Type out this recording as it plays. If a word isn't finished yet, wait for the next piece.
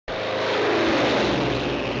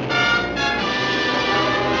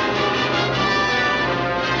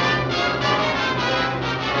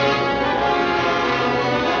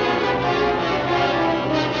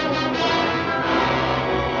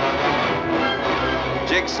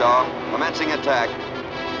Jigsaw, commencing attack.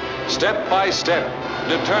 Step by step,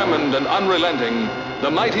 determined and unrelenting,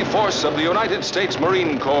 the mighty force of the United States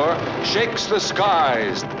Marine Corps shakes the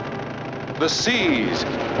skies, the seas,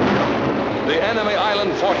 the enemy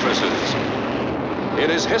island fortresses. It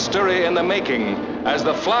is history in the making as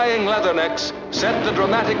the flying Leathernecks set the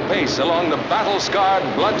dramatic pace along the battle-scarred,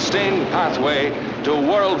 blood-stained pathway to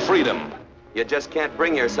world freedom. You just can't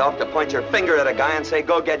bring yourself to point your finger at a guy and say,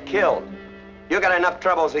 go get killed. You got enough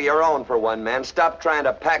troubles of your own for one man. Stop trying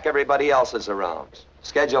to pack everybody else's around.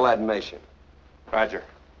 Schedule that mission. Roger.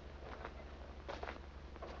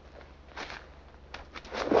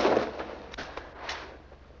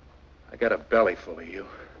 I got a belly full of you.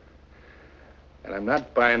 And I'm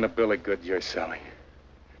not buying the bill of goods you're selling.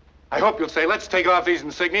 I hope you'll say, let's take off these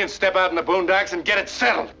insignia and step out in the boondocks and get it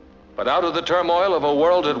settled. But out of the turmoil of a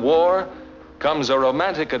world at war comes a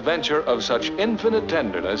romantic adventure of such infinite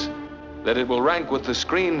tenderness that it will rank with the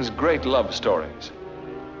screen's great love stories.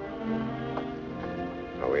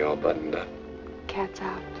 Are we all buttoned up? Cat's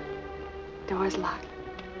out. Door's locked.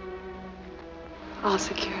 All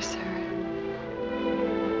secure, sir.